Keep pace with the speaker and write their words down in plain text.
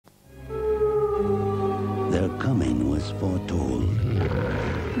Their coming was foretold.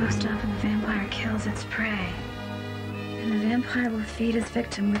 Most often, the vampire kills its prey. And the vampire will feed his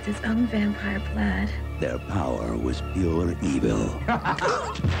victim with his own vampire blood. Their power was pure evil.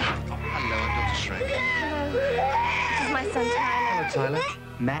 Hello, Dr. Shrek. Hello. This is my son, Tyler. Hello, Tyler.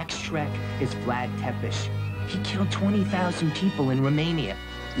 Max Shrek is Vlad Tepes. He killed 20,000 people in Romania.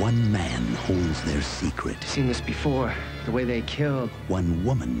 One man holds their secret. I've seen this before. The way they killed. One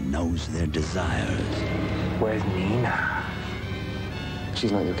woman knows their desires. Where's Nina?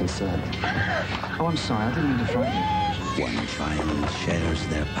 She's not your concern. Oh, I'm sorry. I didn't mean to frighten you. One child shares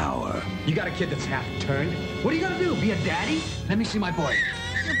their power. You got a kid that's half turned. What are you gonna do, be a daddy? Let me see my boy.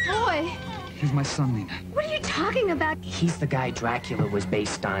 Your boy? Here's my son, Nina. What are you talking about? He's the guy Dracula was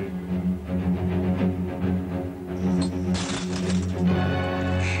based on.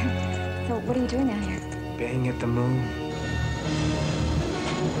 So what are you doing out here? Bang at the moon.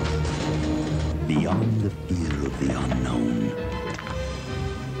 Beyond the fear of the unknown.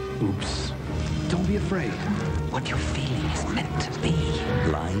 Oops. Don't be afraid. What you're feeling is meant to be.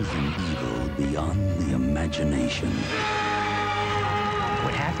 Lies and evil beyond the imagination.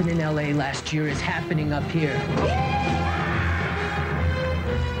 What happened in LA last year is happening up here.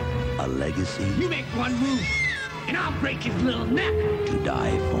 A legacy You make one move, and I'll break his little neck. to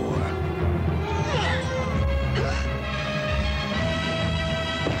die for.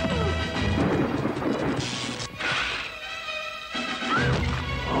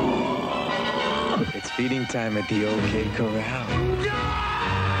 It's feeding time at the OK Corral.